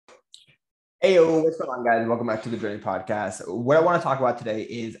Hey, what's going on, guys? Welcome back to the Journey Podcast. What I want to talk about today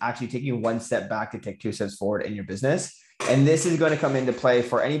is actually taking one step back to take two steps forward in your business. And this is going to come into play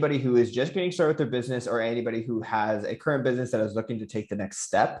for anybody who is just getting started with their business or anybody who has a current business that is looking to take the next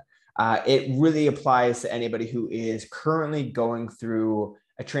step. It really applies to anybody who is currently going through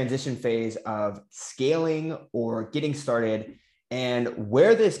a transition phase of scaling or getting started. And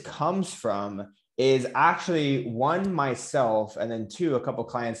where this comes from is actually one, myself, and then two, a couple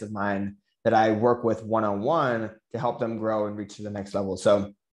clients of mine that I work with one-on-one to help them grow and reach to the next level.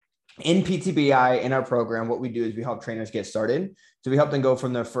 So in PTBI, in our program, what we do is we help trainers get started. So we help them go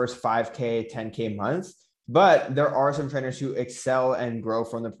from their first 5K, 10K months. But there are some trainers who excel and grow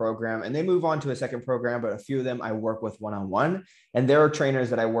from the program and they move on to a second program. But a few of them I work with one-on-one. And there are trainers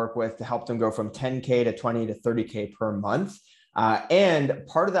that I work with to help them go from 10K to 20 to 30K per month. And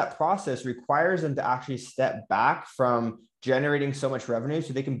part of that process requires them to actually step back from generating so much revenue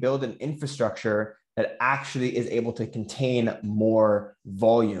so they can build an infrastructure that actually is able to contain more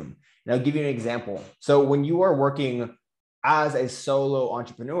volume. And I'll give you an example. So when you are working as a solo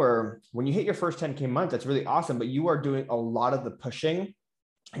entrepreneur, when you hit your first 10K month, that's really awesome, but you are doing a lot of the pushing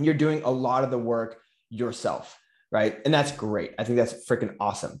and you're doing a lot of the work yourself, right? And that's great. I think that's freaking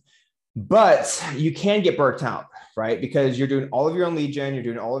awesome. But you can get burnt out, right? Because you're doing all of your own lead gen, you're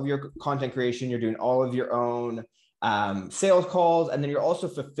doing all of your content creation, you're doing all of your own sales calls, and then you're also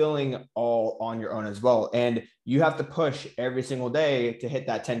fulfilling all on your own as well. And you have to push every single day to hit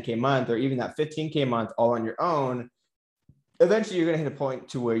that 10K month or even that 15K month all on your own. Eventually, you're going to hit a point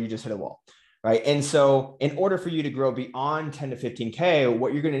to where you just hit a wall, right? And so in order for you to grow beyond 10 to 15K,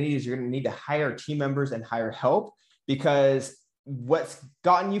 what you're going to need is you're going to need to hire team members and hire help, because what's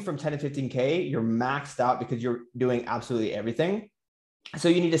gotten you from 10 to 15K, you're maxed out because you're doing absolutely everything. So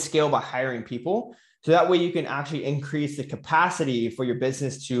you need to scale by hiring people. So that way you can actually increase the capacity for your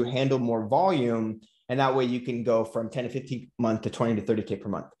business to handle more volume. And that way you can go from 10 to 15 month to 20 to 30K per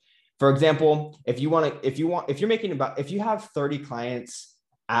month. For example, if you have 30 clients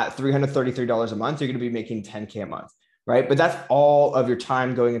at $333 a month, you're going to be making 10K a month, right? But that's all of your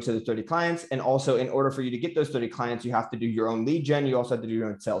time going into the 30 clients. And also in order for you to get those 30 clients, you have to do your own lead gen. You also have to do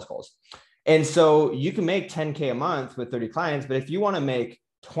your own sales calls. And so you can make 10K a month with 30 clients, but if you want to make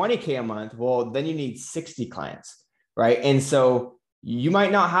 20K a month, well, then you need 60 clients, right? And so you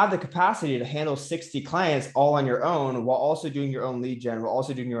might not have the capacity to handle 60 clients all on your own while also doing your own lead gen, while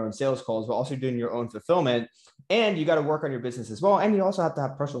also doing your own sales calls, while also doing your own fulfillment. And you got to work on your business as well. And you also have to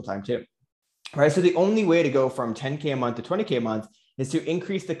have personal time too, right? So the only way to go from 10K a month to 20K a month is to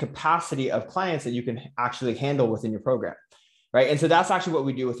increase the capacity of clients that you can actually handle within your program, right? And so that's actually what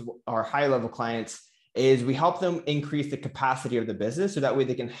we do with our high level clients, is we help them increase the capacity of the business so that way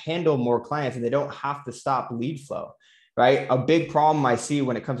they can handle more clients and they don't have to stop lead flow, right? A big problem I see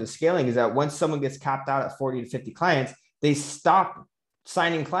when it comes to scaling is that once someone gets capped out at 40 to 50 clients, they stop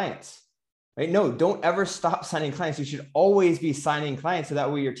signing clients, right? No, don't ever stop signing clients. You should always be signing clients so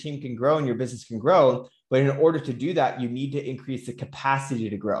that way your team can grow and your business can grow. But in order to do that, you need to increase the capacity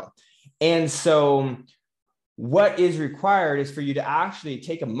to grow. And so what is required is for you to actually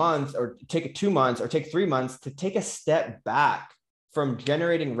take a month or take 2 months or take 3 months to take a step back from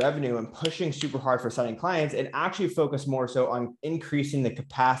generating revenue and pushing super hard for signing clients and actually focus more so on increasing the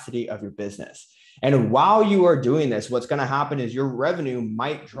capacity of your business. And while you are doing this, what's going to happen is your revenue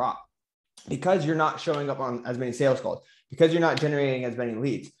might drop because you're not showing up on as many sales calls, because you're not generating as many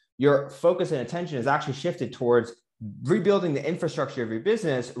leads. Your focus and attention is actually shifted towards rebuilding the infrastructure of your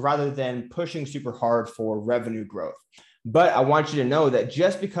business rather than pushing super hard for revenue growth. But I want you to know that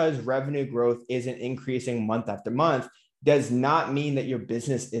just because revenue growth isn't increasing month after month does not mean that your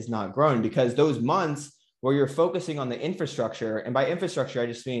business is not growing, because those months where you're focusing on the infrastructure, and by infrastructure, I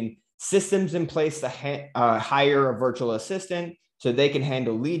just mean systems in place to hire a virtual assistant so they can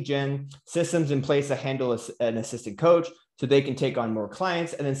handle lead gen, systems in place to handle an assistant coach so they can take on more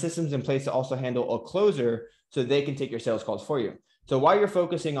clients, and then systems in place to also handle a closer so they can take your sales calls for you. So while you're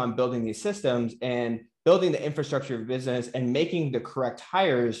focusing on building these systems and building the infrastructure of your business and making the correct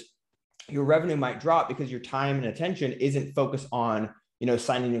hires, your revenue might drop because your time and attention isn't focused on,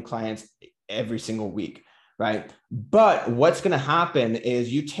 signing new clients every single week, right? But what's going to happen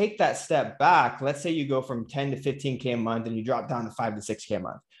is you take that step back. Let's say you go from 10 to 15K a month and you drop down to 5 to 6K a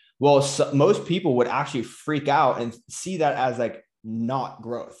month. Well, most people would actually freak out and see that as like not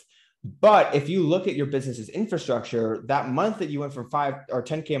growth. But if you look at your business's infrastructure, that month that you went from 5 or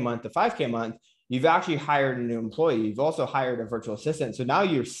 10K a month to 5K a month, you've actually hired a new employee. You've also hired a virtual assistant. So now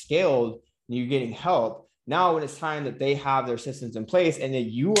you're scaled and you're getting help. Now, when it's time that they have their systems in place and that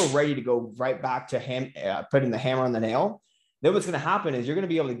you are ready to go right back to putting the hammer on the nail, then what's going to happen is you're going to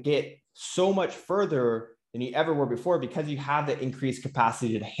be able to get so much further than you ever were before because you have the increased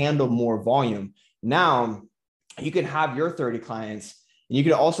capacity to handle more volume. Now you can have your 30 clients and you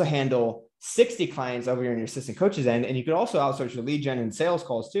can also handle 60 clients over in your assistant coaches end. And you can also outsource your lead gen and sales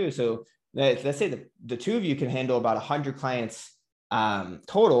calls too. So let's say the two of you can handle about 100 clients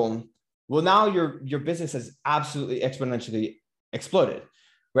total. Well, now your business has absolutely exponentially exploded,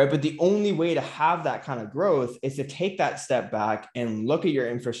 right? But the only way to have that kind of growth is to take that step back and look at your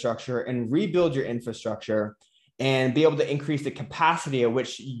infrastructure and rebuild your infrastructure and be able to increase the capacity at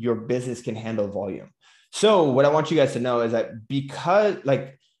which your business can handle volume. So what I want you guys to know is that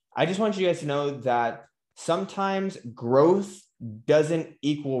I just want you guys to know that sometimes growth doesn't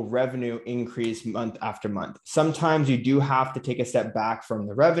equal revenue increase month after month. Sometimes you do have to take a step back from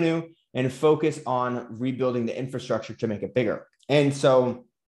the revenue and focus on rebuilding the infrastructure to make it bigger. And so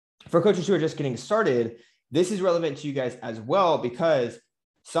for coaches who are just getting started, this is relevant to you guys as well, because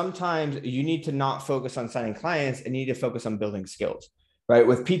sometimes you need to not focus on signing clients and you need to focus on building skills, right?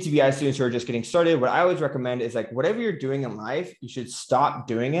 With PTBI students who are just getting started, what I always recommend is like, whatever you're doing in life, you should stop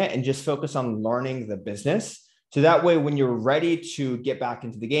doing it and just focus on learning the business. So that way, when you're ready to get back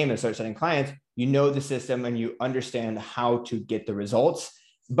into the game and start signing clients, you know the system and you understand how to get the results.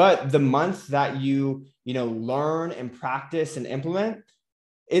 But the month that you learn and practice and implement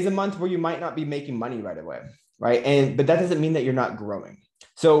is a month where you might not be making money right away, right? But that doesn't mean that you're not growing.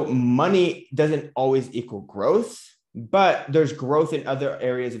 So money doesn't always equal growth, but there's growth in other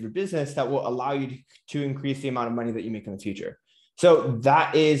areas of your business that will allow you to increase the amount of money that you make in the future. So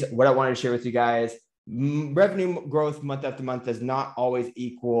that is what I wanted to share with you guys. Revenue growth month after month does not always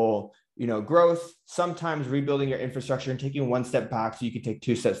equal growth. Sometimes rebuilding your infrastructure and taking one step back so you can take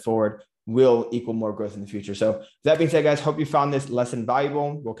two steps forward will equal more growth in the future. So that being said, guys, hope you found this lesson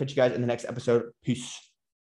valuable. We'll catch you guys in the next episode. Peace.